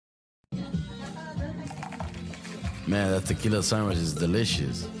Man, that tequila sandwich is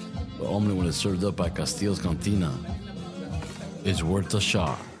delicious, but only when it's served up by Castillo's Cantina. It's worth a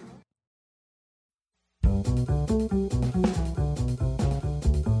shot.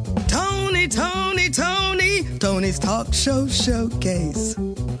 Tony's Talk Show Showcase.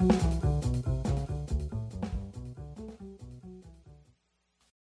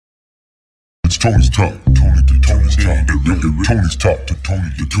 It's Tony's Talk. Tony's Talk. Tony's Talk to Tony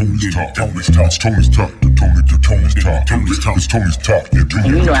to Tony's Talk. Tony's Talk. It's Tony's Talk to Tony to Tony's Talk. Tony's Talk. It's Tony's Talk.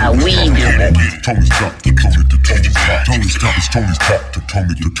 You know how we do it. Tony's Talk to Tony to Tony's Talk. Tony's Talk. It's Tony's Talk to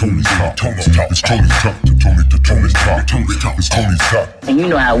Tony to Tony's Talk. Tony's Talk. It's Tony's Talk to Tony to Tony's Talk. Tony's Talk. It's Tony's Talk. And you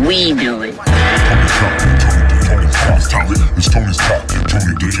know how we do it. Tony's Talk to Tony to Tony's Talk. It's Tony's Talk to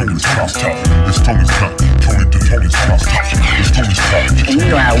Tony to Tony's Talk. It's Tony's Talk to Tony to Tony's Talk. It's Tony's Talk. And you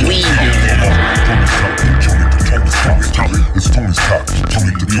know how we do it. Tony's Talk to Tony to Tony's Talk. It's Tony's Talk to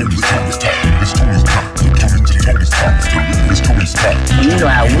Tony to Tony's Talk. It's Tony's Talk to Tony to Tony's Talk. It's Tony's Talk. And you know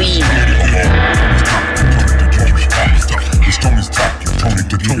how we do it. It's Tony's Talk to Tony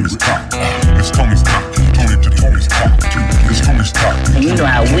to Tony's Talk. It's Tony's Talk to Tony to Tony's Talk. It's Tony's Talk. And you know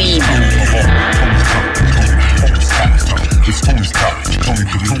how we do it. It's Tony's Talk to Tony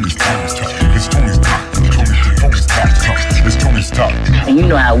to Tony's Talk. It's Tony's Talk to Tony to Tony's Talk. It's Tony's Talk. And you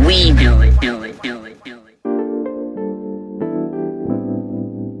know how we do it.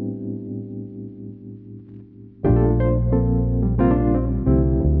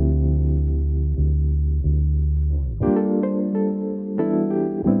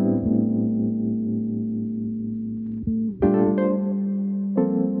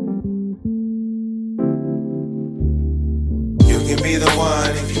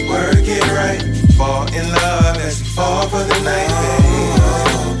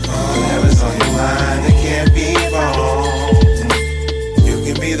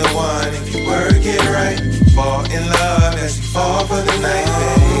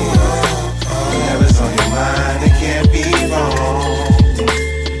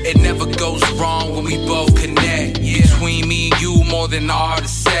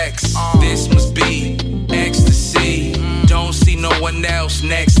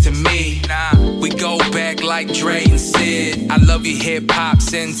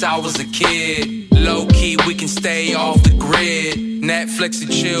 I was a kid, low key, we can stay off the grid. Netflix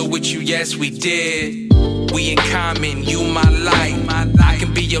and chill with you, yes we did. We in common, you my light. I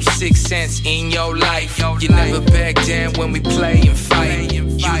can be your sixth sense in your life. You never back down when we play and fight. You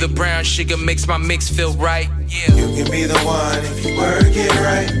the brown sugar makes my mix feel right. You can be the one if you work it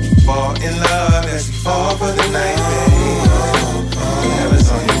right. Fall in love as you fall for the night, babe.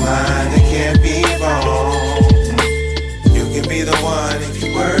 Whatever's on your mind, it can't be wrong. You can be the one if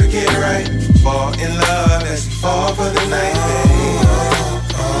you work it right. Fall in love as you fall for the night, babe.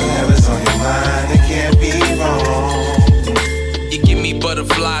 Whatever's on your mind, it can't be wrong. You give me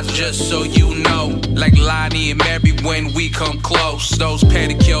butterflies just so you know. Like Lonnie and Mary when we come close. Those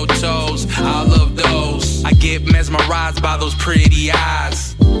pedicure toes, I love those. I get mesmerized by those pretty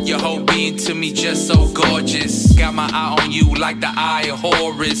eyes. Your whole being to me just so gorgeous. Got my eye on you like the eye of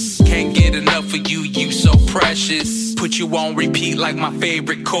Horus. Can't get enough of you, you so precious. Put you on repeat like my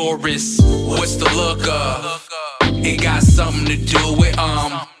favorite chorus. What's the look of? It got something to do with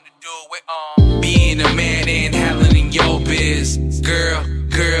being a man and handling your biz. Girl,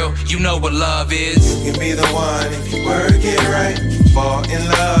 you know what love is. You can be the one if you work it right. Fall in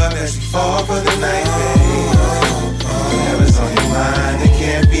love as you fall for the night, babe. Whatever's on your mind, it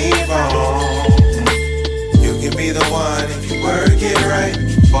can't be wrong. You can be the one if you work it right.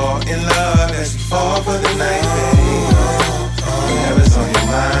 Fall in love as you fall for the night, babe. Whatever's on your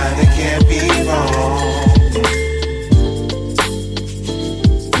mind, it can't be wrong.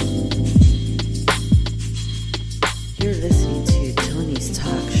 You're listening to Tony's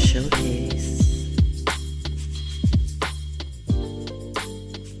Talk Showcase.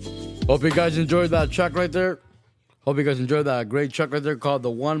 Hope you guys enjoyed that track right there. Hope you guys enjoyed that great track right there called The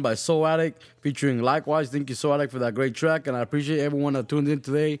One by Soul Addict featuring Likewise. Thank you, Soul Addict, for that great track. And I appreciate everyone that tuned in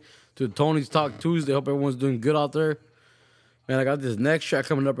today to Tony's Talk Tuesday. Hope everyone's doing good out there. Man, I got this next track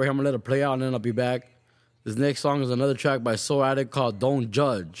coming up right here. I'm going to let it play out and then I'll be back. This next song is another track by Soul Addict called Don't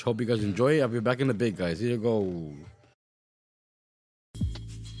Judge. Hope you guys enjoy it. I'll be back in a bit, guys. Here you go.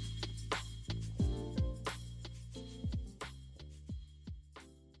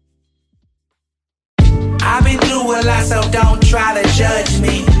 I've been through a lot, so don't try to judge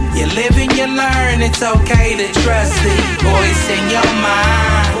me. You live and you learn, it's okay to trust the voice in your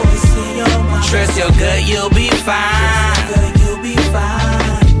mind. Trust your gut, you'll be fine.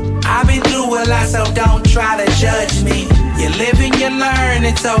 I've been through a lot, so don't try to judge me. You live and you learn,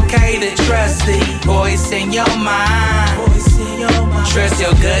 it's okay to trust the voice in your mind. Trust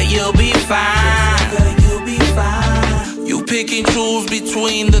your gut, you'll be fine. You pick and choose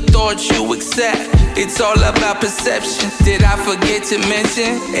between the thoughts you accept. It's all about perception. Did I forget to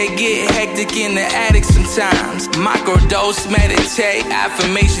mention? It get hectic in the attic sometimes. Microdose, meditate,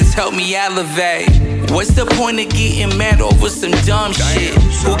 affirmations help me elevate. What's the point of getting mad over some dumb shit?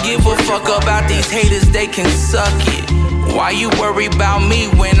 Who give a fuck about these haters? They can suck it. Why you worry about me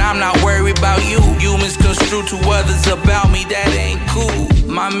when I'm not worried about you? You misconstrue to others about me, that ain't cool.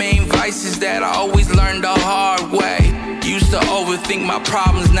 My main vice is that I always learned the hard way. Used to overthink my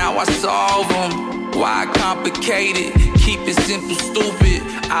problems, now I solve them. Why complicate it? Keep it simple, stupid.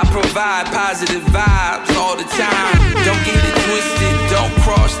 I provide positive vibes all the time. Don't get it twisted, don't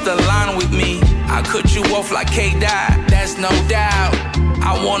cross the line with me. I cut you off like K-Dot, that's no doubt.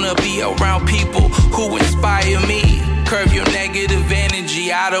 I wanna be around people who inspire me. Curve your negative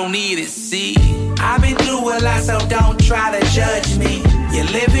energy, I don't need it, see. I've been through a lot, so don't try to judge me. You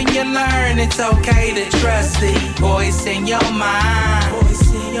live and you learn, it's okay to trust the voice in your mind.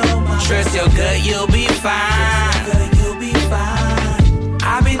 Trust your gut, you'll be fine.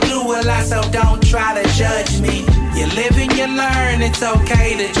 I've been through a lot, so don't try to judge me. You live and you learn, it's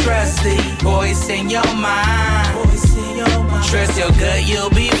okay to trust the voice in your mind. Trust your gut, you'll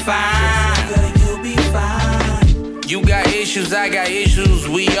be fine. You got issues, I got issues,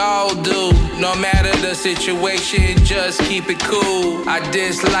 we all do. No matter the situation, just keep it cool. I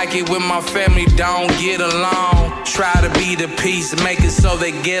dislike it when my family don't get along. Try to be the peacemaker so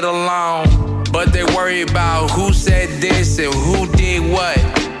they get along. But they worry about who said this and who did what.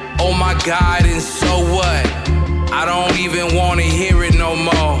 Oh my God, and so what? I don't even wanna hear it no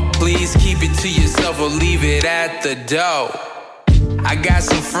more. Please keep it to yourself or leave it at the door. I got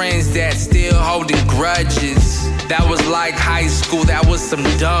some friends that still holding grudges. That was like high school, that was some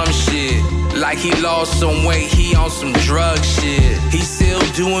dumb shit. Like he lost some weight, he on some drug shit. He still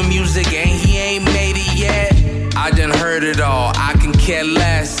doing music and he ain't made it yet. I done heard it all, I can care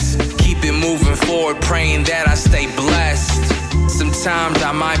less. Keep it moving forward, praying that I stay blessed. Sometimes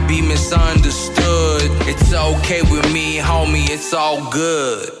I might be misunderstood. It's okay with me, homie, it's all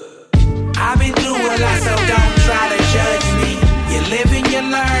good. I've been through a lot, so don't try to judge me. You live and you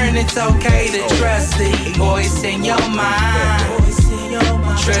learn, it's okay to trust the voice in your mind.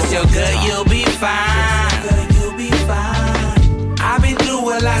 Trust your gut, you'll be fine. I've been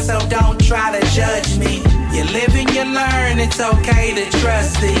through a lot, so don't try to judge me. You live and you learn, it's okay to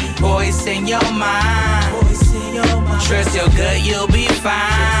trust the voice in your mind. Trust your gut, you'll be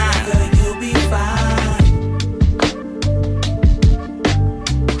fine.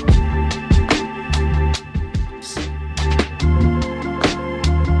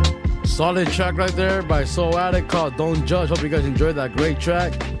 Solid track right there by Soul Addict called Don't Judge. Hope you guys enjoyed that great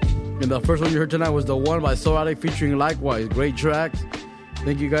track. And the first one you heard tonight was the one by Soul Addict featuring Likewise. Great tracks.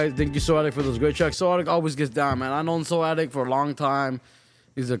 Thank you guys. Thank you, Soul Addict, for those great tracks. Soul Addict always gets down, man. I've known Soul Addict for a long time.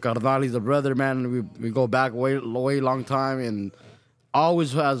 He's a carnal, he's a brother, man. We go back way long time, and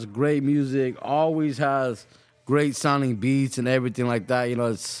always has great music, always has great sounding beats and everything like that. You know,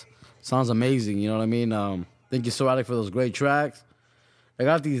 it sounds amazing. You know what I mean? Thank you, Soul Addict, for those great tracks. I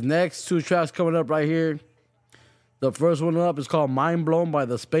got these next two tracks coming up right here. The first one up is called Mind Blown by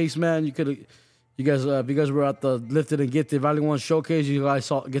the Spaceman. You guys, if you guys were at the Lifted and Gifted Volume 1 showcase, you guys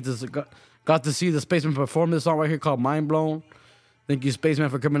got to see the Spaceman perform this song right here called Mind Blown. Thank you,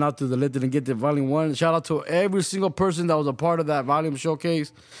 Spaceman, for coming out to the Lifted and Gifted Volume 1. Shout out to every single person that was a part of that volume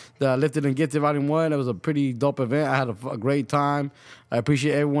showcase, the Lifted and Gifted Volume 1. It was a pretty dope event. I had a great time. I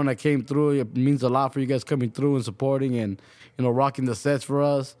appreciate everyone that came through. It means a lot for you guys coming through and supporting and, you know, rocking the sets for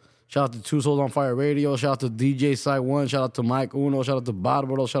us. Shout out to Two Souls on Fire Radio. Shout out to DJ Side 1. Shout out to Mike Uno. Shout out to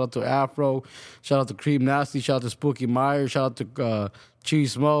Barbaro. Shout out to Afro. Shout out to Cream Nasty. Shout out to Spooky Myers. Shout out to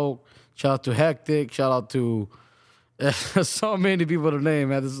Cheese Smoke. Shout out to Hectic. Shout out to so many people to name,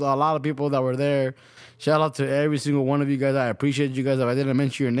 man. There's a lot of people that were there. Shout out to every single one of you guys. I appreciate you guys. If I didn't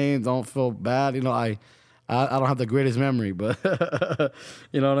mention your name, don't feel bad. You know, I don't have the greatest memory, but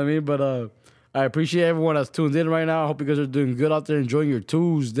you know what I mean? But I appreciate everyone that's tuned in right now. I hope you guys are doing good out there, enjoying your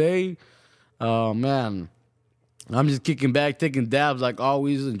Tuesday. Man, I'm just kicking back, taking dabs like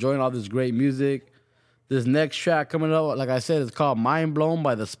always, enjoying all this great music. This next track coming up, like I said, it's called Mind Blown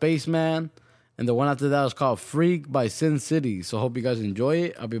by the Spaceman. And the one after that is called Freak by Sin City. So hope you guys enjoy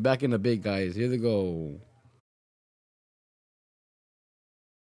it. I'll be back in a bit, guys. Here they go.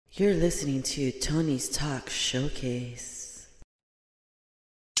 You're listening to Tony's Talk Showcase.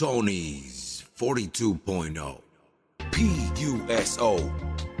 Tony's 42.0. PUSO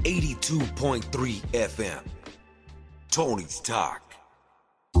 82.3 FM. Tony's Talk.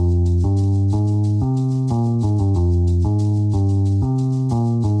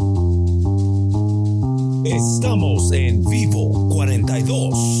 Estamos en vivo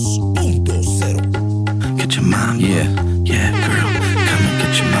 42.0. Get your mom, yeah, girl. Come and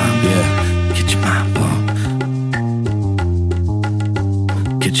get your mom, yeah. Get your mom,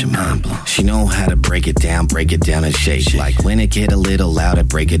 get your mind blown. She know how to break it down and shake. Like when it get a little louder,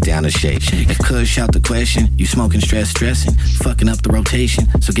 break it down and shake. If Kush out the question, you smoking, stressing, fucking up the rotation,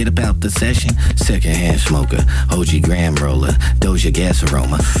 so get about the session. Secondhand smoker, OG gram roller, Doja gas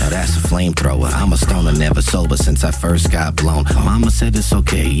aroma, now that's a flamethrower. I'm a stoner, never sober since I first got blown. Mama said it's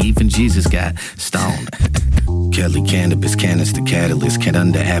okay, even Jesus got stoned. Kelly cannabis, canister catalyst, cat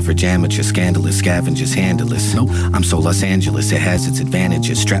under average amateur, scandalous, scavengers, handleless. Nope, I'm so Los Angeles, it has its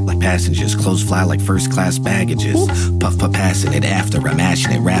advantages. Strapped like passengers, clothes fly like first class baggages. Puff passing it after I'm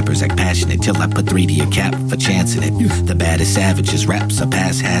mashing it. Rappers act passionate till I put 3D a cap for chancing it. The baddest savages, raps are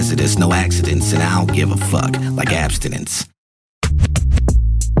past hazardous, no accidents, and I don't give a fuck, like abstinence.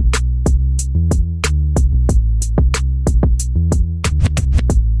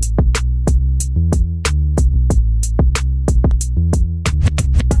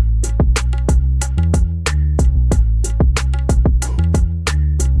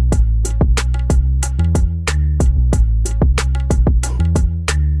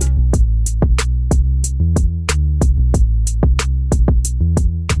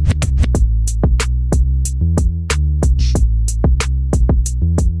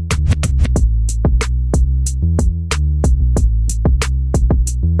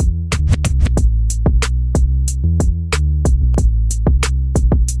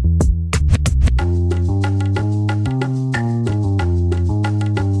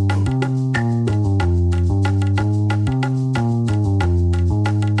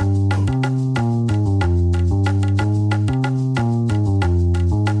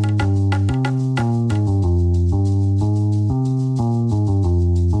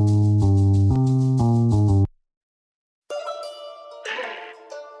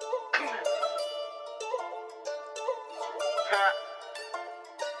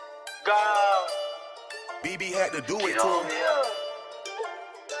 BB had to do it to him.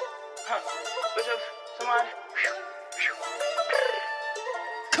 Somebody.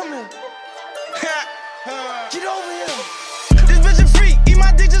 Come here. Get over here. This bitch a freak. Eat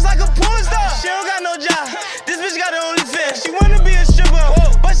my dick just like a porn star. She don't got no job. This bitch got her OnlyFans. She wanna be a stripper,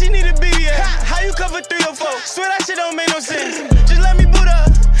 but she need a BBL. How you cover 3 or 4? Swear that shit don't make no sense. Just let me boot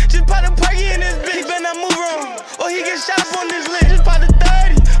up. Just pop the perky in this bitch. He better not move wrong, or he get shot up on this list. Just pop the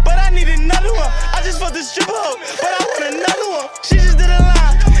 30, but I need another one. I just fucked the stripper hoe, but I want another one. She just did a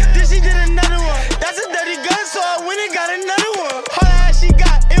line, then she did another one. That's a dirty gun, so I went and got another one. All that she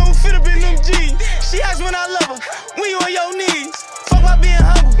got, it don't fit up in them G's. She asked when I love her, when you on your knees. Fuck by being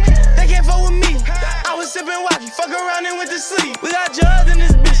humble, they can't fuck with me. I was sipping wacky, fuck around and went to sleep. We got drugs in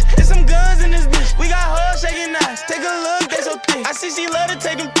this bitch, and some guns in this bitch. We got hoes shaking eyes, take a look, they so thick. I see she love to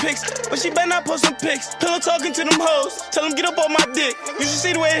taking pics, but she better not post some pics. Pillow talking to them hoes, tell them get up on my dick. You should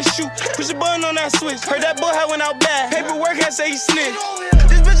see the way it shoot, push a button on that switch. Heard that boy had went out bad, paperwork had say he snitched.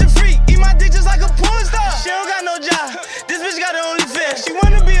 This bitch a freak, eat my dick just like a porn star. She don't got no job, this bitch got her OnlyFans. She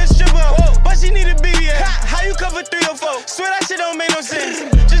wanna be a stripper, but she need a BBL. How you cover 3 or 4? Swear that shit don't make no sense.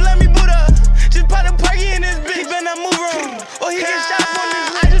 Just let me boot up, just pop the perky in this bitch. He better not move wrong, or he get shot up on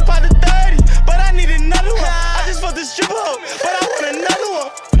this list. I just popped the 30, but I need another one. I just fucked the stripper hoe, but I want another one.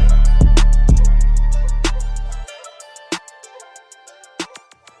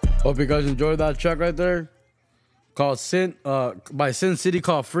 Hope you guys enjoyed that track right there. Called Sin, by Sin City,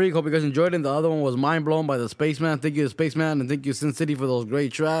 called Freak. Hope you guys enjoyed it. And the other one was Mind Blown by the Spaceman. Thank you, the Spaceman, and thank you, Sin City, for those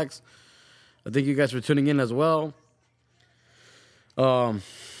great tracks. Thank you guys for tuning in as well. Be on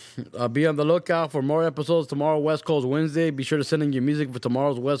the lookout for more episodes tomorrow, West Coast Wednesday. Be sure to send in your music for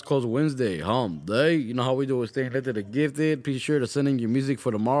tomorrow's West Coast Wednesday. Hump Day. You know how we do with Staying Lifted and Gifted. Be sure to send in your music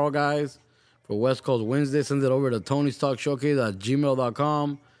for tomorrow, guys. For West Coast Wednesday, send it over to Tony's Talk Showcase at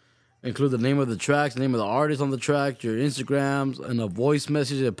gmail.com. Include the name of the tracks, the name of the artist on the track, your Instagrams, and a voice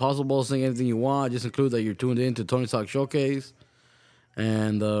message if possible. Sing anything you want. Just include that you're tuned in to Tony's Talk Showcase.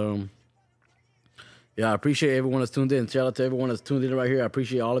 And, yeah, I appreciate everyone that's tuned in. Shout out to everyone that's tuned in right here. I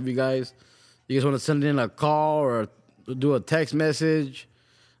appreciate all of you guys. You guys want to send in a call or do a text message,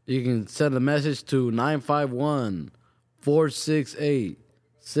 you can send a message to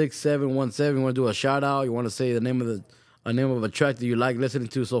 951-468-6717. You want to do a shout out. You want to say the name of a track that you like listening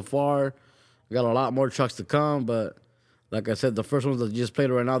to so far. We got a lot more tracks to come, but like I said, the first ones that just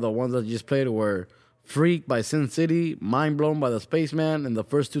played right now, the ones that just played were Freak by Sin City, Mind Blown by the Spaceman, and the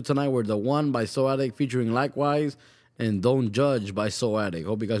first two tonight were The One by So Addict featuring Likewise, and Don't Judge by Soul Addict.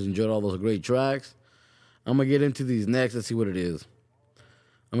 Hope you guys enjoyed all those great tracks. I'm going to get into these next. Let's see what it is.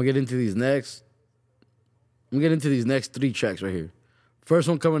 I'm going to get into these next 3 tracks right here. First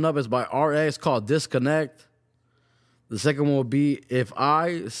one coming up is by RX called Disconnect. The second one will be If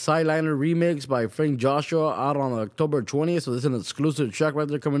I, Sideliner Remix by Frank Joshua, out on October 20th. So this is an exclusive track right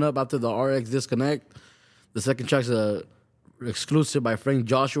there coming up after the RX Disconnect. The second track is exclusive by Frank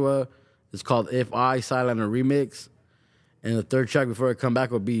Joshua. It's called If I, Sideliner Remix. And the third track before I come back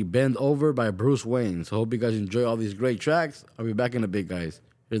will be Bend Over by Bruce Wayne. So hope you guys enjoy all these great tracks. I'll be back in a bit, guys.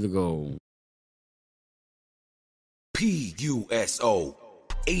 Here we go. PUSO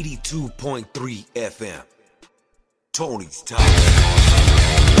 82.3 FM. Tony's Top. I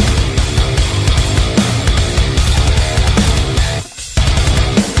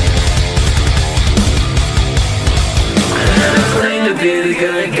never claimed to be the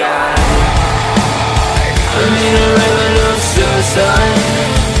good guy. I mean a regular suicide.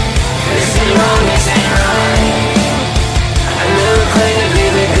 This ain't wrong, this ain't right. I never claimed to be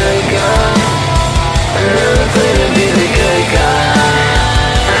the good guy. I never claimed to be the good guy.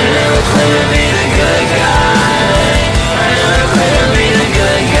 I never claimed to be the good guy. I never claimed to be the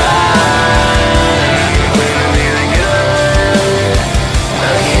good guy.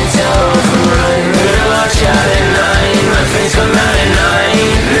 I can tell from running. Better watch out at night. My face come out at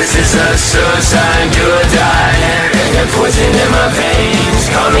night. This is a suicide, do or die. Got poison in my veins.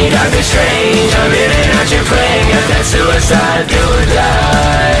 Call me Dr. Strange. I'm in and out your plane. Got that suicide, do or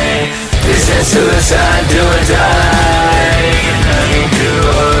die. This is suicide, do or die. Now you do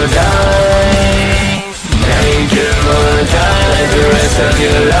or die. Now you do or die. Like the rest of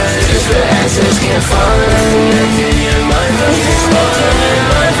your life. Just the answers can't find. Connecting your mind from your spine.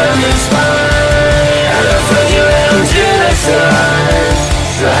 Mind from your spine. How the fuck you let them do that to us?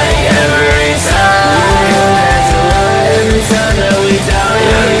 Like every time. Every time that we die,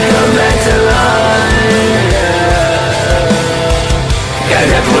 we come back to life. Got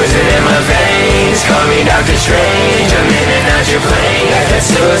that poison in my veins. Call me Dr. Strange. I'm in and out your plane. Got that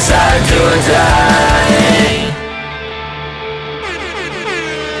suicide, do or die.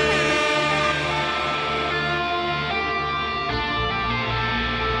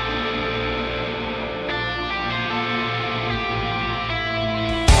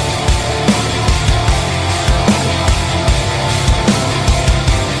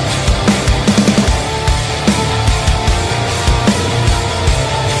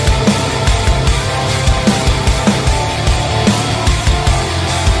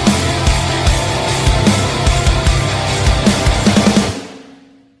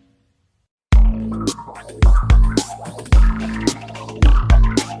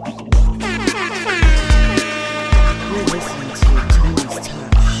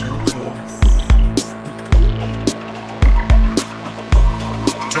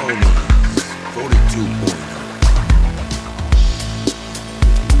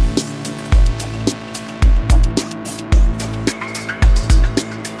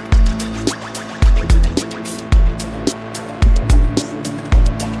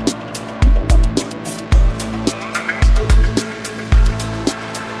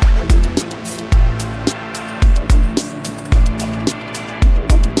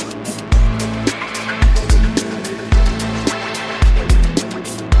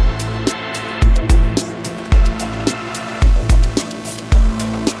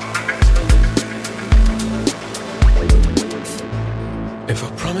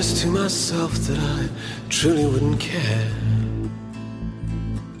 That I truly wouldn't care.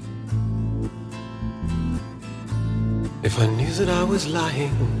 If I knew that I was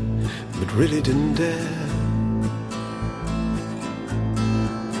lying, but really didn't dare.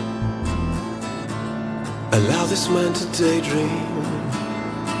 Allow this man to daydream,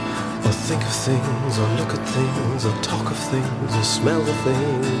 or think of things, or look at things, or talk of things, or smell the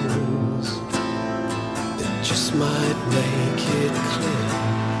things that just might make it clear.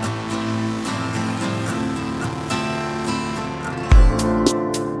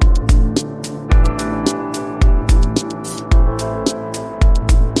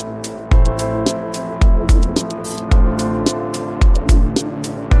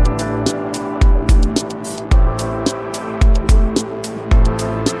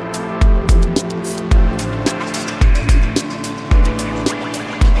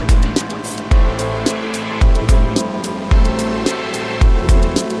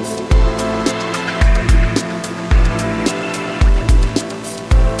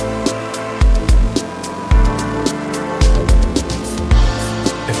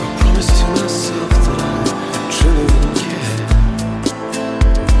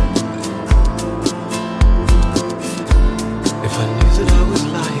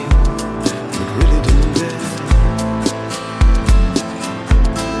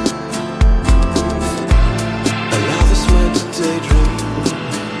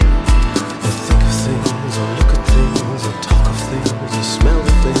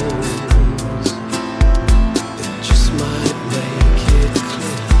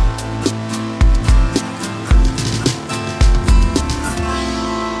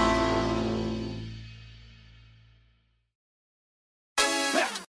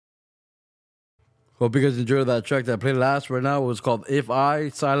 Hope you guys enjoyed that track that I played last. Right now, it was called If I,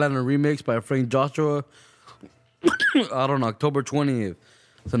 Silent Remix by Frank Joshua. Out on October 20th.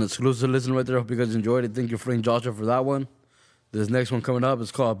 It's an exclusive listen right there. Hope you guys enjoyed it. Thank you, Frank Joshua, for that one. This next one coming up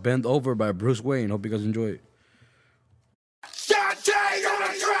is called Bend Over by Bruce Wayne. Hope you guys enjoy it.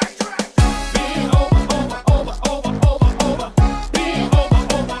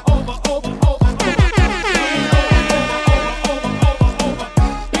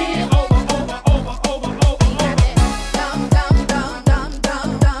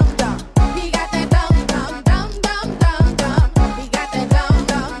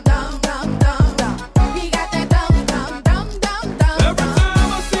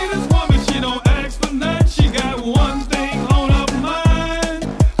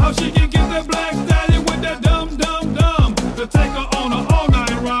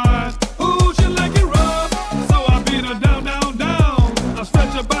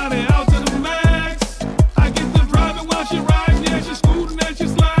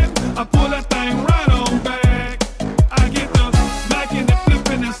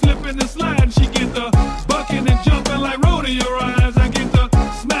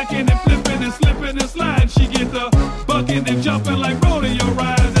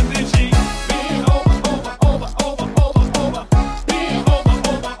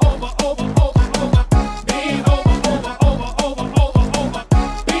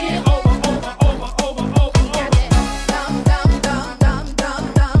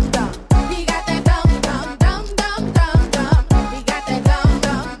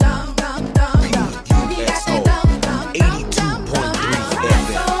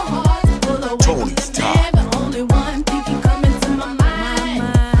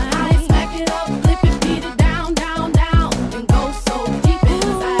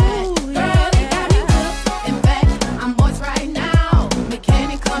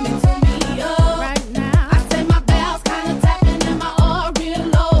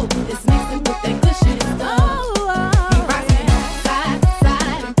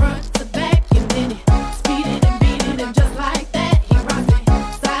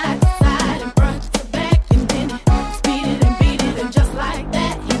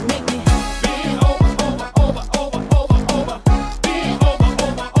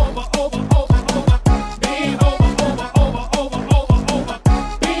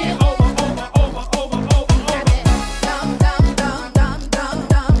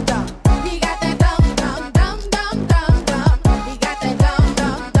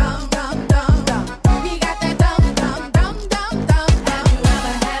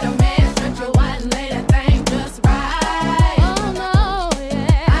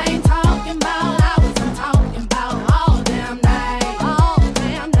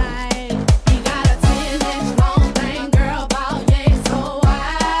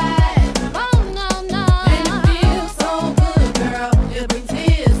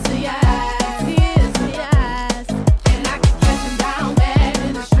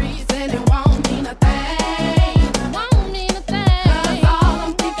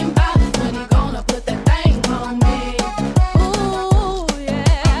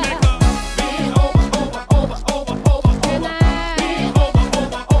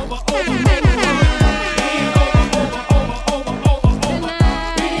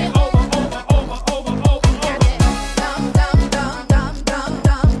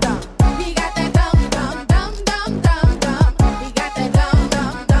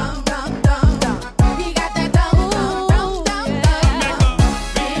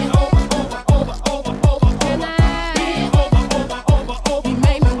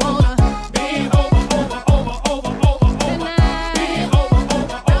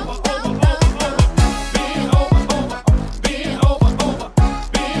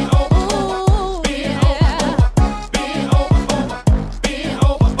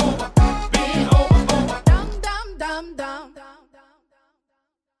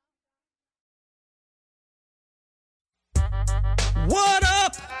 What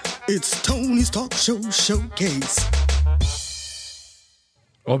up? It's Tony's Talk Show Showcase.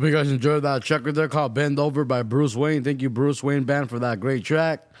 Hope you guys enjoyed that track right there called Bend Over by Bruce Wayne. Thank you, Bruce Wayne Band, for that great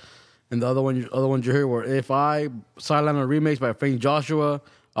track. And the other ones you heard were If I, Silent Remix by Frank Joshua,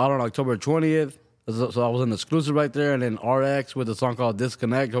 out on October 20th. So that was an exclusive right there. And then RX with a song called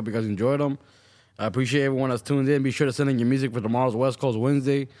Disconnect. Hope you guys enjoyed them. I appreciate everyone that's tuned in. Be sure to send in your music for tomorrow's West Coast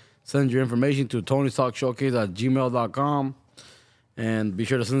Wednesday. Send your information to Tony'sTalkShowcase@gmail.com. And be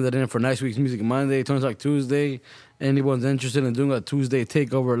sure to send that in for next week's Music Monday, Tony's Talk Tuesday. Anyone's interested in doing a Tuesday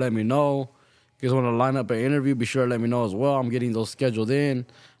takeover, let me know. If you guys want to line up an interview, be sure to let me know as well. I'm getting those scheduled in.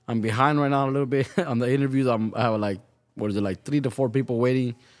 I'm behind right now a little bit on the interviews. I have like 3 to 4 people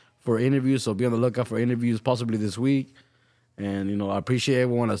waiting for interviews, so be on the lookout for interviews possibly this week. And, you know, I appreciate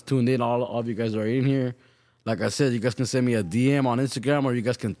everyone that's tuned in, all of you guys that are in here. Like I said, you guys can send me a DM on Instagram, or you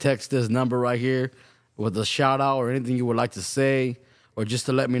guys can text this number right here with a shout-out or anything you would like to say, or just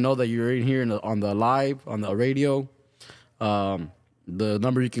to let me know that you're in here on the live, on the radio. The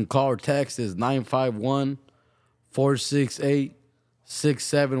number you can call or text is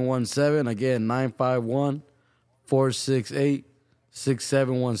 951-468-6717. Again,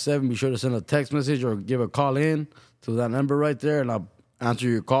 951-468-6717. Be sure to send a text message or give a call in to that number right there, and I'll answer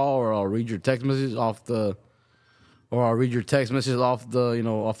your call, or I'll read your text message off the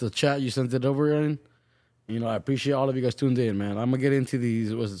off the chat you sent it over in. You know, I appreciate all of you guys tuned in, man. I'm gonna get into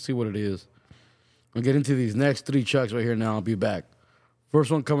these. Let's see what it is. I'm gonna get into these next 3 tracks right here now. I'll be back. First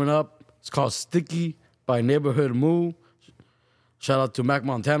one coming up, it's called Sticky by Neighborhood Moo. Shout out to Mac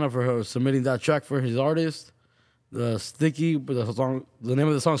Montana for submitting that track for his artist. The name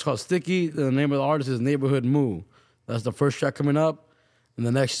of the song is called Sticky. The name of the artist is Neighborhood Moo. That's the first track coming up. And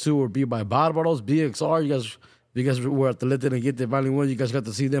the next 2 will be by Barbados, BXR. You guys were at the Let It Get the Valley One. You guys got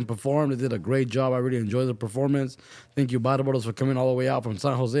to see them perform. They did a great job. I really enjoyed the performance. Thank you, Barbados, for coming all the way out from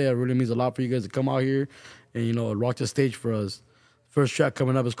San Jose. It really means a lot for you guys to come out here and, you know, rock the stage for us. First track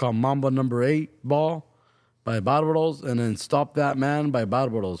coming up is called Mamba Number 8 Ball by Barbados, and then Stop That Man by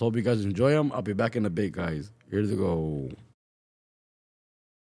Barbados. Hope you guys enjoy them. I'll be back in a bit, guys. Here to go.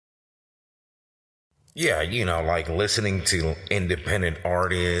 Yeah, you know, like listening to independent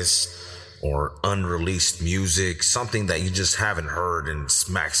artists or unreleased music, something that you just haven't heard and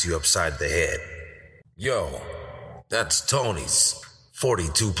smacks you upside the head. Yo, that's Tony's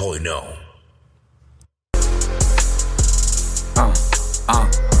 42.0.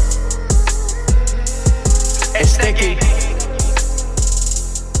 It's sticky.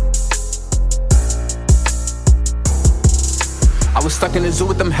 I was stuck in the zoo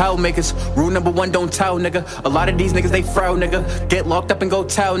with them hell makers. Rule number 1, don't tell, nigga. A lot of these niggas, they frail, nigga. Get locked up and go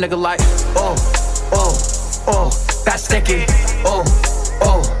tell, nigga, like, that's sticky.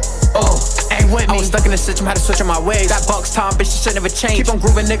 Ain't with me. I was stuck in the system, had to switch on my ways. That box time, bitch, shit never change. Keep on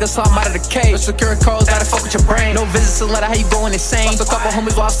grooving, niggas, so I'm out of the cage. The secure calls, gotta fuck with your brain. No visits to letter, how you going insane? Lost a couple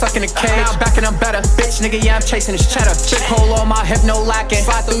homies while I was stuck in the cage. Now I'm back and I'm better. Bitch, nigga, yeah, I'm chasing this cheddar. Chick hole on my hip, no lacking.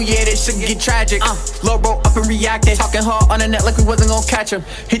 Fly through, yeah, this shit get tragic. Low bro up and reacting. Talking hard on the net like we wasn't gonna catch him.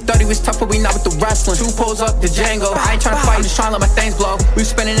 He thought he was tough, but we not with the wrestling. 2 pulls up the Django. I ain't trying to fight, I'm just trying to let my things blow. We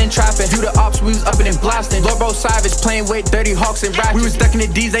was spinning and trapping. Do the ops, we was up and blasting. Low bro savage, playing with dirty hawks and rats. We was ducking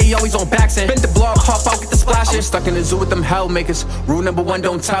the D's, they always on backs and bent the block, hop out, get the splashing. I was stuck in the zoo with them hell makers. Rule number 1,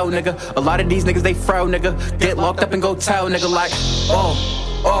 don't tell, nigga. A lot of these niggas, they frail, nigga. Get locked up and go tell, nigga, like,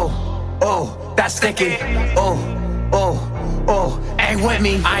 that's sticky. Ain't with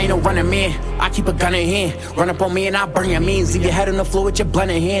me. I ain't no running man. I keep a gun in hand. Run up on me and I burn your means. Leave your head on the floor with your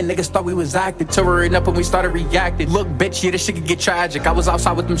blunt in hand. Niggas thought we was acting. Touring up when we started reacting. Look, bitch, yeah, this shit could get tragic. I was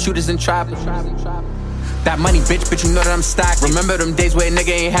outside with them shooters and trapping. That money, bitch, you know that I'm stacked. Remember them days where a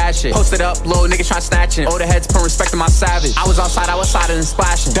nigga ain't had shit. Posted up, low, nigga try snatching. Older heads put respect to my savage. I was outside and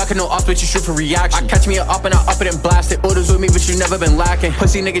splashing. Ducking no off, but you shoot for reaction. I catch me up and I up it and blast it. Orders with me, but you never been lacking.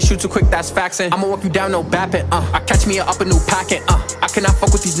 Pussy niggas shoot too quick, that's faxing. I'ma walk you down, no bapping. I catch me up a new packet. I cannot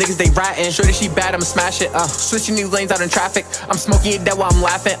fuck with these niggas, they ratting. Sure that she bad, I'ma smash it. Switching these lanes out in traffic. I'm smoking it dead while I'm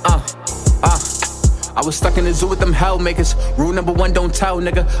laughing. I was stuck in the zoo with them hell makers. Rule number 1, don't tell,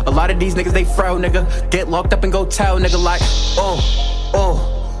 nigga. A lot of these niggas, they frail, nigga. Get locked up and go tell, nigga, like,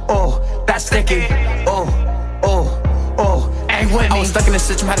 that's sticky. Ain't with me. I was stuck in the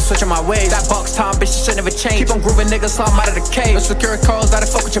system, had to switch on my ways. That box time, bitch, shit never change. Keep on grooving, niggas, so I'm out of the cage. The secure calls, gotta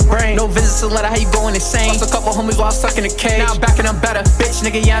fuck with your brain. No visits to letter, how you going insane? Lost a couple homies while I was stuck in the cage. Now I'm back and I'm better. Bitch,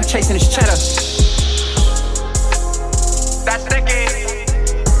 nigga, yeah, I'm chasing this cheddar. That's sticky.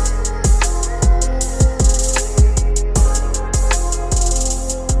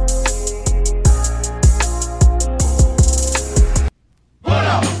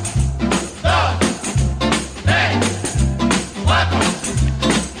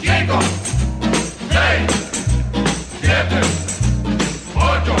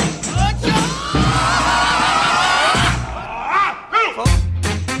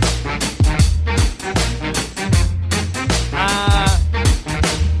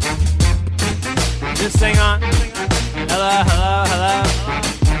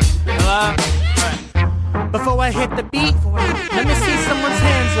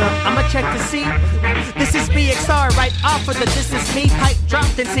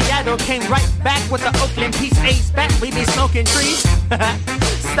 Came right back with the Oakland piece, ace back, we be smoking trees.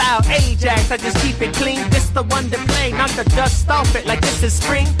 Style Ajax, I just keep it clean. This the one to play, knock the dust off it like this is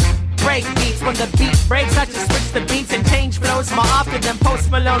spring. break beats. When the beat breaks, I just switch the beats and change flows more often than Post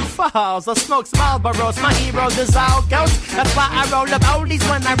Malone falls or smokes Marlboros. My heroes is all ghosts. That's why I roll up oldies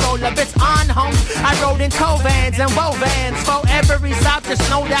when I roll up. It's on home. I rolled in Covans and Wovans. For every stop, just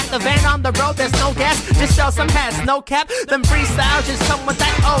know that the van on the road, there's no gas. Just show some hats, no cap. Them freestyles just come with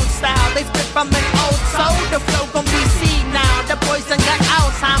that old style. They flip from an old soul. The flow gon' be seen now. The boys done got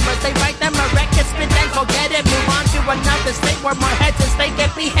Alzheimer's. They write them a record, spit then forget it. Move on to another state where more heads and they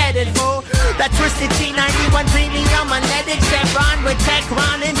get beheaded, fool. That twisted T91 really on my magnetic. Chevron with Tech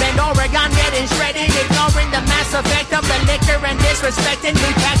Ron in Bend, Oregon, getting shredded. Ignoring the mass effect of the liquor and disrespecting.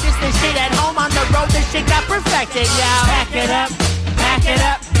 We practice this shit at home, on the road this shit got perfected, y'all. Pack it up,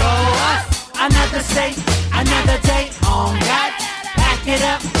 go up. Another state, another day on God. Pack it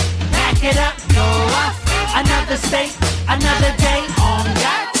up, go up. Another state, another day on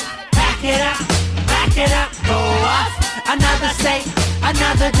God. Pack it up, go up. Another state,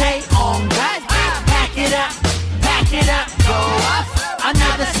 another day on God. Pack it up, go up.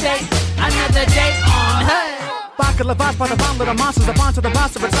 Another state, another day on her. Vodka Lavaz by the bomb, little monsters are born to the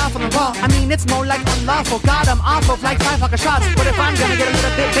boss, but it's off on the wall. I mean, it's more like unlawful. God, I'm awful, like 5 fucking shots. But if I'm gonna get a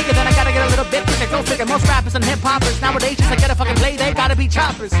little bit bigger, then I gotta get a little bit bigger. Go figure, most rappers and hip hoppers nowadays just to get a fucking play, they gotta be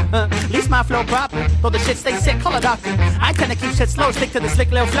choppers. At least my flow proper, though the shit stay sick, call a doctor. I tend to keep shit slow, stick to the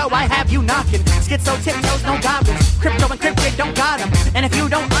slick little flow. I have you knocking. Schizo tiptoes, no goblins. Crypto and cryptic don't got them. And if you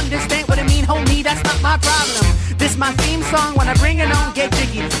don't understand what it mean, homie, that's not my problem. This my theme song, when I bring it on, get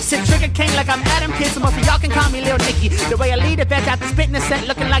jiggy. Sit trigger king like I'm Adam Kidd, so most of y'all can call me Lil Nicky. The way I lead it, back out the spitting a set,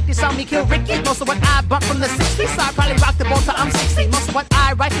 looking like they saw me kill Ricky. Most of what I bump from the 60s, so I probably rock the boat till I'm 60. Most of what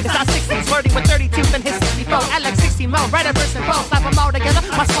I write is on 60s, flirting with 32 and his 64. I like 60 more, write a verse and flow, slap them all together.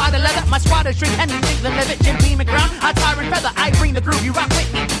 My squad of leather, my squad is drink anything to live it. Jim Beam and ground, I tar and feather, I bring the groove, you rock with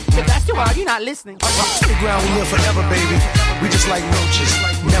me. If that's too hard, you're not listening. The ground we live forever, baby. We just like roaches,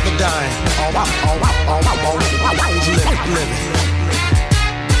 never dying. Always living.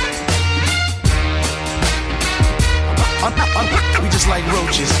 We just like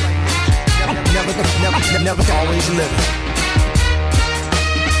roaches, never, always living.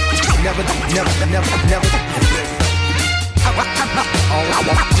 Never.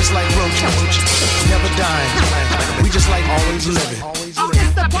 Just like roaches, never dying. We just like always living. Oh, this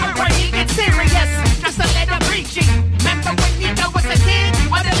the part where he gets serious, just a little preachy. Remember when you know was a kid,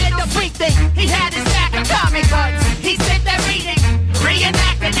 what a little freak thing. He had his stack of comic books. He sit there reading,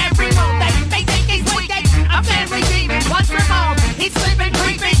 reenacting every move. They think he's weak. A family demon, once removed. He's sleeping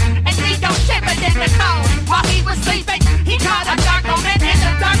creepy, and he don't shiver in the cold. While he was sleeping, he caught a dark moment in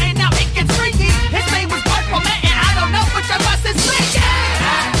the dark, and now it gets freaky. His name was Purple Man, and I don't know which of us is sleeping.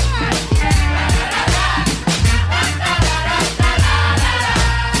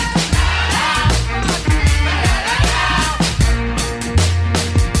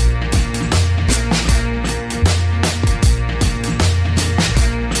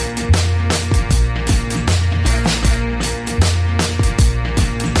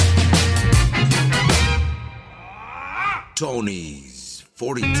 Tony's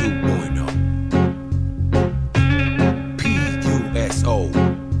 42.0 PUSO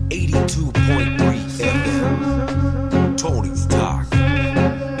 82.3 FM Tony's Talk.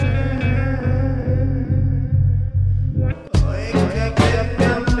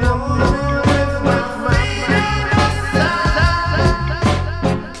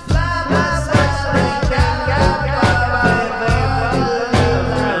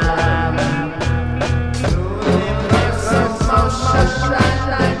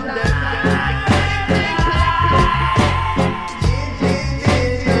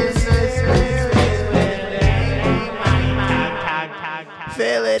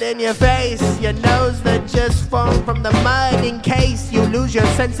 In your face, your nose that just formed from the mud. In case you lose your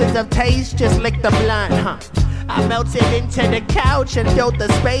senses of taste, just lick the blunt, huh? I melted into the couch and filled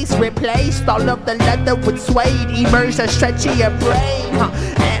the space. Replaced all of the leather with suede. Emerged a stretchier brain, huh?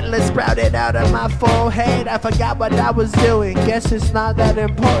 Antlers sprouted out of my forehead. I forgot what I was doing. Guess it's not that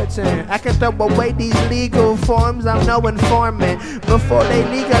important. I can throw away these legal forms. I'm no informant. Before they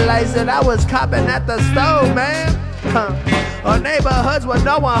legalized it, I was copping at the stove, man. Huh? Or neighborhoods with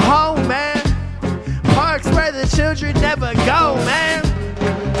no one home, man. Parks where the children never go, man.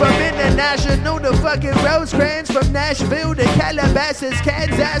 From International to fucking Rosecrans, from Nashville to Calabasas,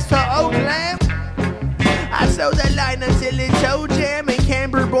 Kansas to Oakland. I sew the line until it's toe jam and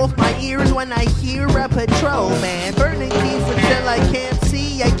camber both my ears when I hear a patrol man. Burning keys until I can't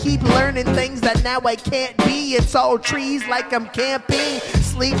see. I keep learning things that now I can't be. It's all trees like I'm camping.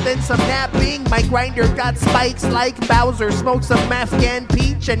 sleep, then some napping. My grinder got spikes like Bowser. Smoke some Afghan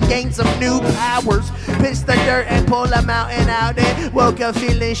peach and gain some new powers. Pitch the dirt and pull a mountain out it. Woke up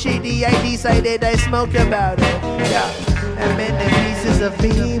feeling shitty, I decided I smoked about it. Yeah. And many pieces of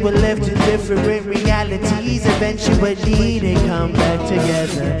me were left in different realities. Eventually they come back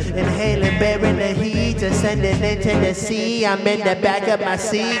together. Inhaling, bearing the heat, ascending into the sea. I'm in the back of my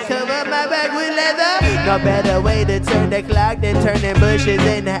seat, cover my back with leather. No better way to turn the clock than turning bushes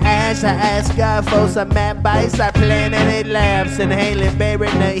into ash. I ask God for some advice, I plan and it laughs. Inhaling,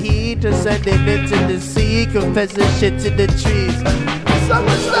 bearing the heat, ascending into the sea. Confessing shit to the trees.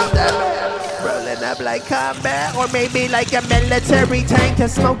 Someone stop that man. Rolling up like combat, or maybe like a military tank, and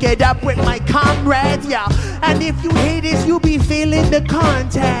smoke it up with my comrades, yeah. And if you hate this, you be feeling the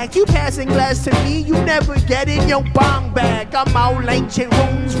contact. You passing glass to me, you never get in your bong bag. I'm all ancient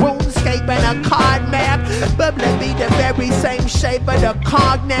RuneScape and a card map. Bubbling be the very same shape of the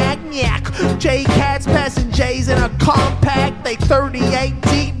cognac. J-Cats passing J's in a compact. They 38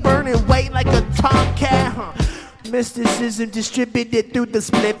 deep, burning weight like a Tomcat, huh? Mysticism distributed through the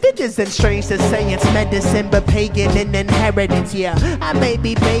split. It isn't strange to say it's medicine, but pagan in inheritance, yeah. I may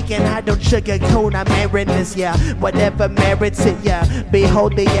be bacon, I don't sugarcoat, I'm airing this, yeah. Whatever merits it, yeah.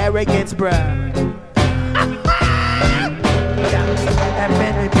 Behold the arrogance, bruh. And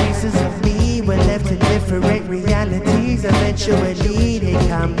many pieces of me were left in different realities. Eventually they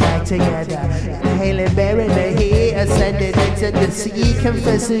come back together. Inhaling, bearing the heat, ascending into the sea,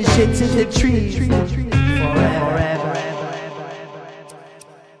 confessing shit to the trees. Forever.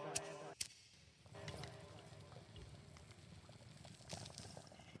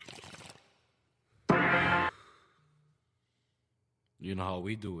 You know how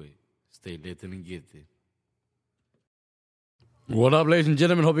we do it. Stay lit and get it. What up, ladies and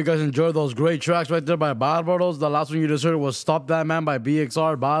gentlemen? Hope you guys enjoyed those great tracks right there by Barbados. The last one you just heard was Stop That Man by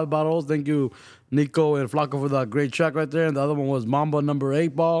BXR, Barbados. Thank you, Nico and Flaco, for that great track right there. And the other one was Mamba Number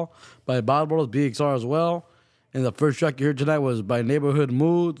 8 Ball by Barbados, BXR as well. And the first track you heard tonight was by Neighborhood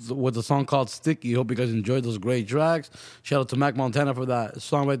Moods with a song called Sticky. Hope you guys enjoyed those great tracks. Shout out to Mac Montana for that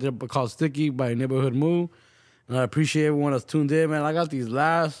song right there called Sticky by Neighborhood Mood. And I appreciate everyone that's tuned in, man. I got these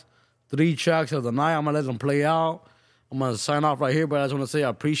last 3 tracks of the night. I'm going to let them play out. I'm going to sign off right here, but I just want to say I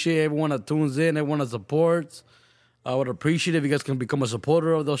appreciate everyone that tunes in, everyone that supports. I would appreciate it if you guys can become a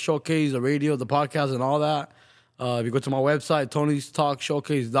supporter of the showcase, the radio, the podcast, and all that. If you go to my website,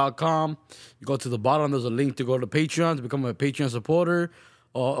 Tony'sTalkShowcase.com, you go to the bottom, there's a link to go to Patreon, to become a Patreon supporter,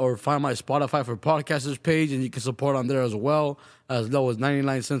 or find my Spotify for Podcasters page, and you can support on there as well, as low as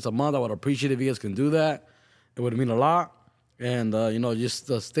 99 cents a month. I would appreciate it if you guys can do that. It would mean a lot. And,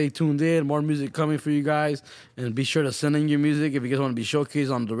 just stay tuned in. More music coming for you guys. And be sure to send in your music if you guys want to be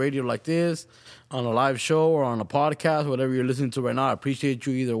showcased on the radio like this, on a live show or on a podcast, whatever you're listening to right now. I appreciate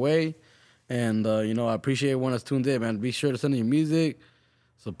you either way. And, I appreciate everyone that's tuned in, man. Be sure to send in your music,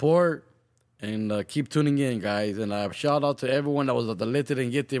 support, and keep tuning in, guys. And I shout out to everyone that was at the Lit It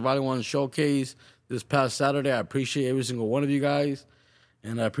and Get It Volume 1 showcase this past Saturday. I appreciate every single one of you guys.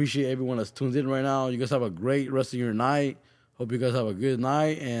 And I appreciate everyone that's tuned in right now. You guys have a great rest of your night. Hope you guys have a good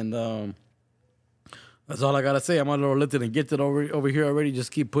night. And that's all I got to say. I'm a little Lit It and Get It over here already.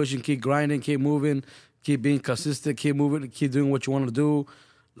 Just keep pushing, keep grinding, keep moving, keep being consistent, keep moving, keep doing what you want to do,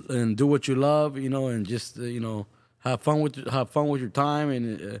 and do what you love, and just, have fun with your time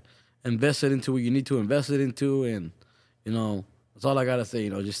and invest it into what you need to invest it into. And, that's all I got to say.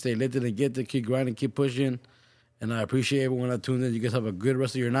 Just stay Lit It and Get It, keep grinding, keep pushing. And I appreciate everyone that tuned in. You guys have a good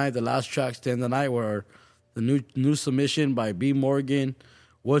rest of your night. The last tracks to end the night were the new submission by B. Morgan,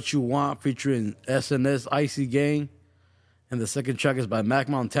 What You Want, featuring SNS Icy Gang. And the second track is by Mac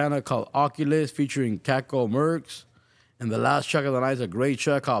Montana called Oculus, featuring Kako Mercs. And the last track of the night is a great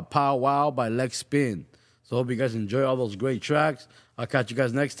track called Pow Wow by Lex Spin. So I hope you guys enjoy all those great tracks. I'll catch you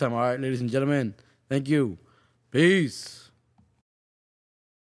guys next time, all right, ladies and gentlemen. Thank you. Peace.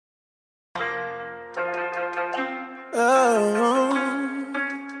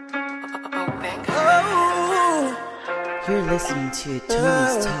 You're listening to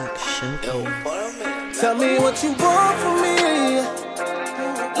Tony's Talk Showcase. Tell me what you want from me.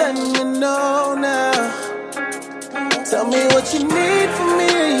 Let me know now. Tell me what you need from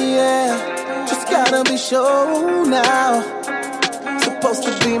me, yeah. Just gotta be sure now. Supposed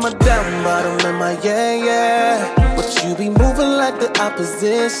to be my down bottom and my yeah. But you be moving like the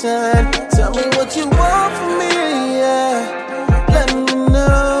opposition. Tell me what you want from me, yeah. Let me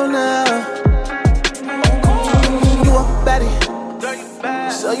know now. You a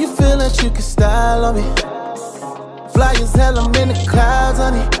baddie, so you feel that you can style on me. Fly as hell, I'm in the clouds,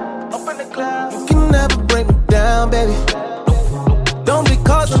 honey. You can never break me down, baby. Don't be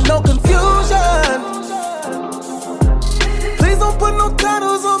causing no confusion. Please don't put no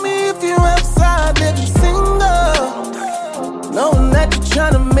titles on me if you're outside living single, knowing that you're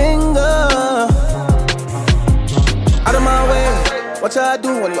trying to mingle. Out of my way, watch how I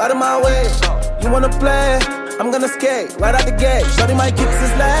do when you out of my way. You wanna play, I'm gonna skate right out the gate. Shorty might kick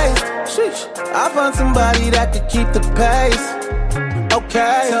his legs. Sheesh, I found somebody that could keep the pace.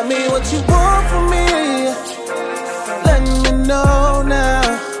 Okay, tell me what you want from me. Let me know now.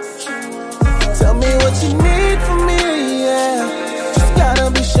 Tell me what you need from me, yeah. Just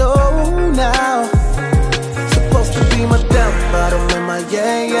gotta be sure now. Supposed to be my down bottom and my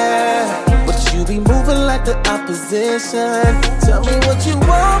yeah. But you be moving like the opposition. Tell me what you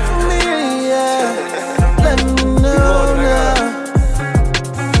want from me, yeah. Let me know now.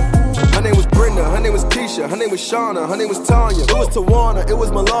 Her name was Brenda, her name was Keisha, her name was Shauna, her name was Tanya, it was Tawana, it was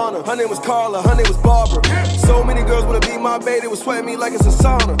Milana, her name was Carla, her name was Barbara. So many girls wanna be my baby, was sweating me like it's a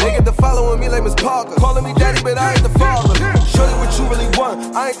sauna. They get to following me like Miss Parker, calling me daddy, but I ain't the father. Shorty, what you really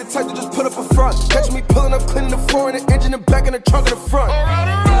want? I ain't the type to just put up a front. Catch me pulling up, cleaning the floor in the engine and back in the trunk of the front.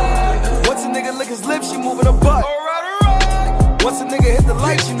 Once a nigga lick his lips, she moving her butt. Once a nigga hit the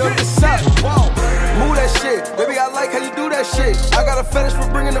light, she know it's up. Move that shit, baby, I like how you do that shit. I got a fetish for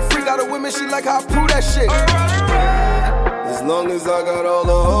bringing the freak out of women, she like how I prove that shit. As long as I got all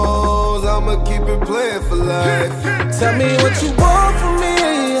the hoes, I'ma keep it playing for life. Tell me what you want from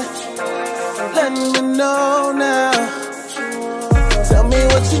me. Let me know now. Tell me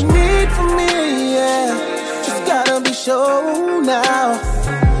what you need from me, yeah. Just gotta be sure now.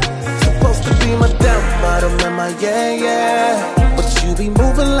 Supposed to be my down bottom and my yeah. But you be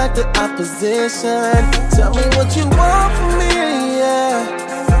moving like the opposition. Tell me what you want from me,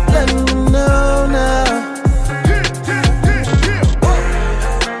 yeah. Let me know now.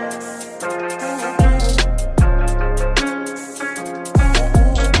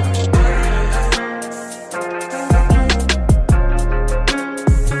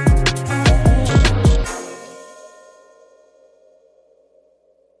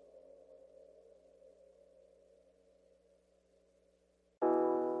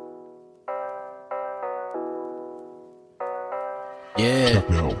 Yeah.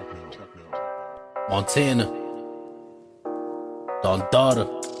 Montana. Don Dada.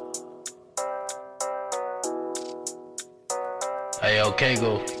 Hey, yo,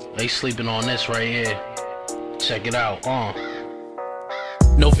 Kago. They sleeping on this right here. Check it out.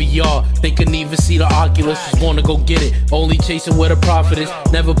 No VR, they couldn't even see the Oculus. Just wanna go get it, only chasing where the profit is.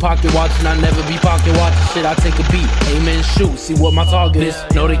 Never pocket watching, I never be pocket watching. Shit, I take a beat, aim and shoot, see what my target is.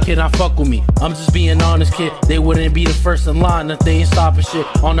 No, they cannot fuck with me, I'm just being honest, kid. They wouldn't be the first in line if they ain't stopping shit.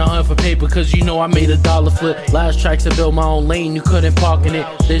 On the hunt for paper, cause you know I made $1 flip. Last tracks I built my own lane, you couldn't park in it.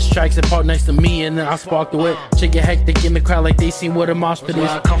 This track's a park next to me, and then I sparked the whip. Shit get hectic in the crowd like they seen what a mosh pit is. Where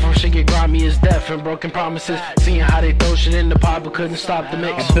I come from, shit get grimy as death and broken promises. Seeing how they throw shit in the pot, but couldn't stop the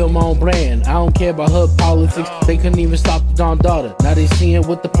mix. I built my own brand, I don't care about hood politics. They couldn't even stop the Don Dada. Now they seeing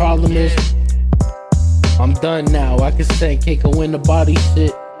what the problem is. I'm done now, I can say can't go in the body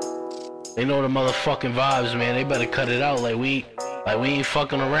shit. They know the motherfucking vibes, man. They better cut it out like we ain't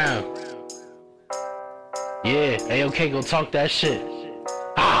fucking around. Yeah, hey, okay, go talk that shit.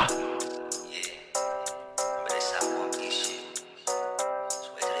 Ah.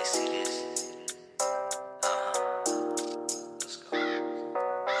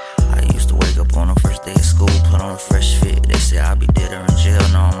 Fresh fit, they say I'll be dead or in jail.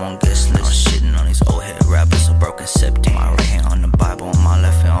 No, I won't guest list. I'm shitting on these old head rappers, a broken septic. My right hand on the Bible, and my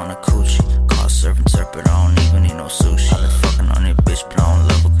left hand on the coochie. Call surf interpret, I don't even need no sushi. I been fucking on that bitch, but I don't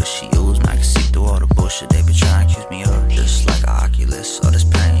love her cause she use me. I can see through all the bullshit, they be trying to accuse me of. Just like an Oculus, all this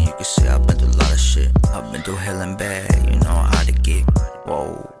pain, you can see I've been through a lot of shit. I've been through hell and bad, you know how to get.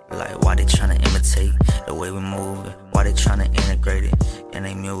 Whoa, like why they trying to imitate the way we move it? Why they trying to integrate it in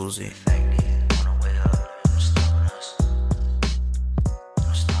their music?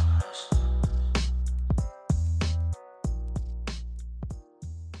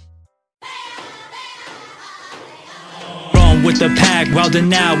 With the pack,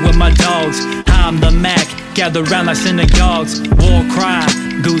 welding out with my dogs. I'm the Mac, gather round like synagogues. War cry,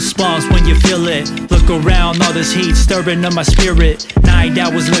 goosebumps when you feel it. Look around, all this heat stirring up my spirit. night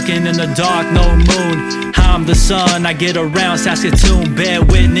I was looking in the dark, no moon. I'm the sun, I get around Saskatoon, bear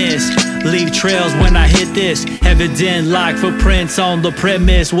witness. Leave trails when I hit this. Evident like footprints on the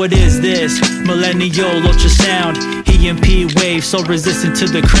premise. What is this? Millennial ultrasound. EMP wave so resistant to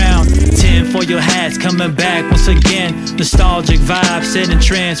the crown. 10 for your hats coming back once again. Nostalgic vibes set in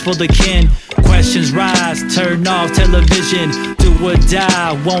trance for the kin. Questions rise, turn off television. Do or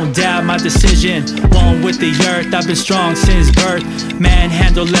die, won't doubt my decision. One with the earth, I've been strong since birth.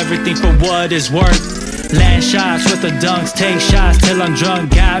 Manhandle everything for what it's worth. Land shots with the dunks, take shots till I'm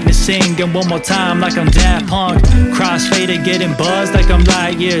drunk. Got me singing one more time like I'm Daft Punk. Crossfader getting buzzed like I'm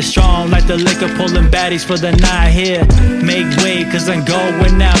Lightyear. Strong like the liquor pulling baddies for the night here. Make way cause I'm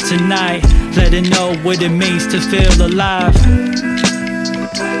going out tonight. Let it know what it means to feel alive.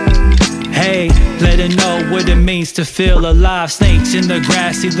 Hey, let it know what it means to feel alive. Snakes in the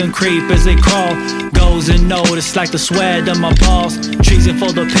grass, see them creep as they crawl. Goes and notice like the sweat on my balls. Treason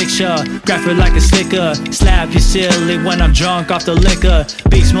for the picture, graphic like a sticker. Slap you silly when I'm drunk off the liquor.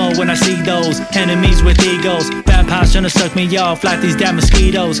 Beast mode when I see those enemies with egos. Vampires trying to suck me off like these damn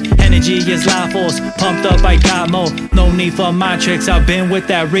mosquitoes. Energy is life force, pumped up I got more. No need for my tricks, I've been with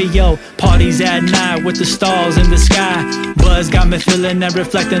that Rio. Parties at night with the stars in the sky. Buzz got me feeling and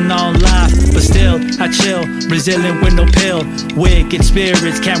reflecting on life. But still, I chill, resilient with no pill. Wicked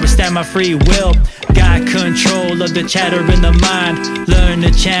spirits can't withstand my free will. Got control of the chatter in the mind. Learn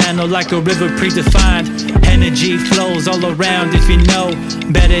the channel like a river predefined. Energy flows all around if you know.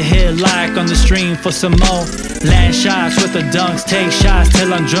 Better hit like on the stream for some more. Land shots with the dunks, take shots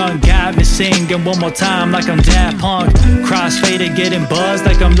till I'm drunk. Got me singing one more time like I'm Daft Punk. Crossfader getting buzzed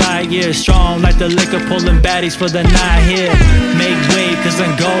like I'm Lightyear. Strong like the liquor pulling baddies for the night here. Make way cause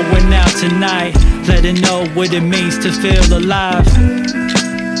I'm going out tonight. Let it know what it means to feel alive.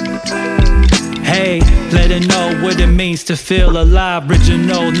 Hey, let it know what it means to feel alive.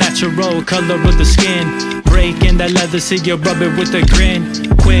 Original, natural color of the skin. Breaking that leather, see you rub it with a grin.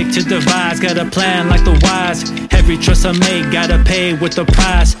 Quick to devise, got a plan like the wise. Every trust I make, gotta pay with the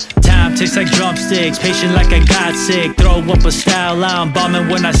price. Time ticks like drumsticks, patient like I got sick. Throw up a style, I'm bombing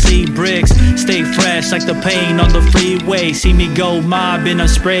when I see bricks. Stay fresh like the pain on the freeway. See me go mobbing, I'm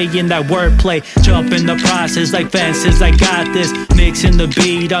spraying that wordplay. Jump in the process like fences, I got this. Mixing the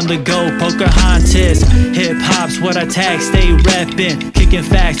beat on the go, Pocahontas. Hip hop's what I tag, stay reppin'. Kicking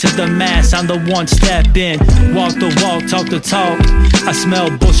facts to the mass, I'm the one steppin'. Walk the walk, talk the talk. I smell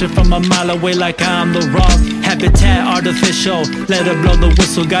bullshit from a mile away like I'm the rock. Habitat artificial, let her blow the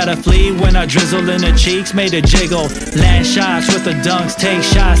whistle. Gotta flee when I drizzle in her cheeks, made her jiggle. Land shots with the dunks, take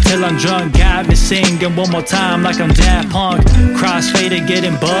shots till I'm drunk. Got me singing one more time like I'm Daft Punk. Crossfader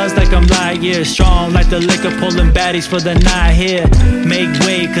getting buzzed like I'm Lightyear. Strong like the liquor pulling baddies for the night here. Make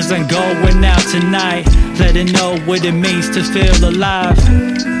way cause I'm going out tonight. Let it know what it means to feel alive.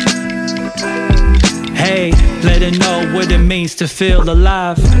 Hey, let it know what it means to feel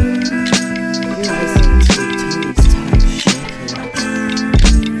alive.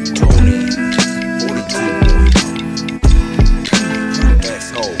 Tony, 42.0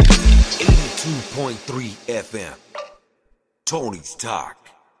 82.3 FM. Tony's Talk.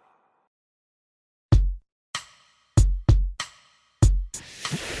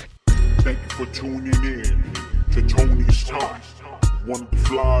 Thank you for tuning in to Tony's Talk, one of the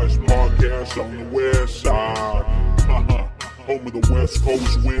flyest podcasts on the west side. Home of the West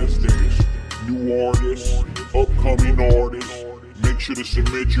Coast Wednesdays. New artists, upcoming artists. Make sure to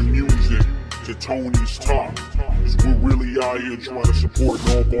submit your music to Tony's Talk, because we're really out here trying to support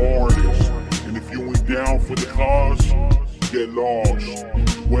local artists. And if you ain't down for the cause, get lost.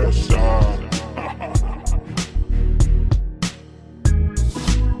 West side.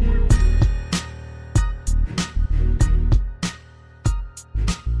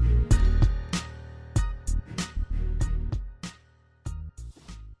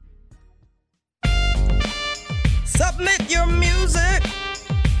 Submit your music.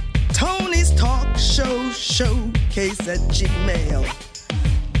 Tony's Talk Show Showcase at gmail.com.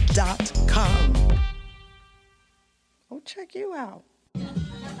 Oh, check you out.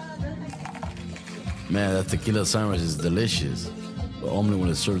 Man, that tequila sandwich is delicious, but only when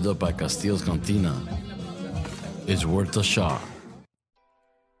it's served up by Castillo's Cantina. It's worth a shot.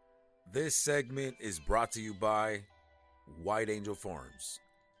 This segment is brought to you by White Angel Farms.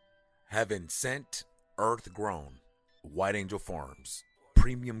 Heaven sent, earth grown. White Angel Farms.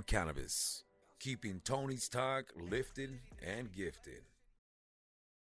 Premium cannabis. Keeping Tony's Talk lifted and gifted.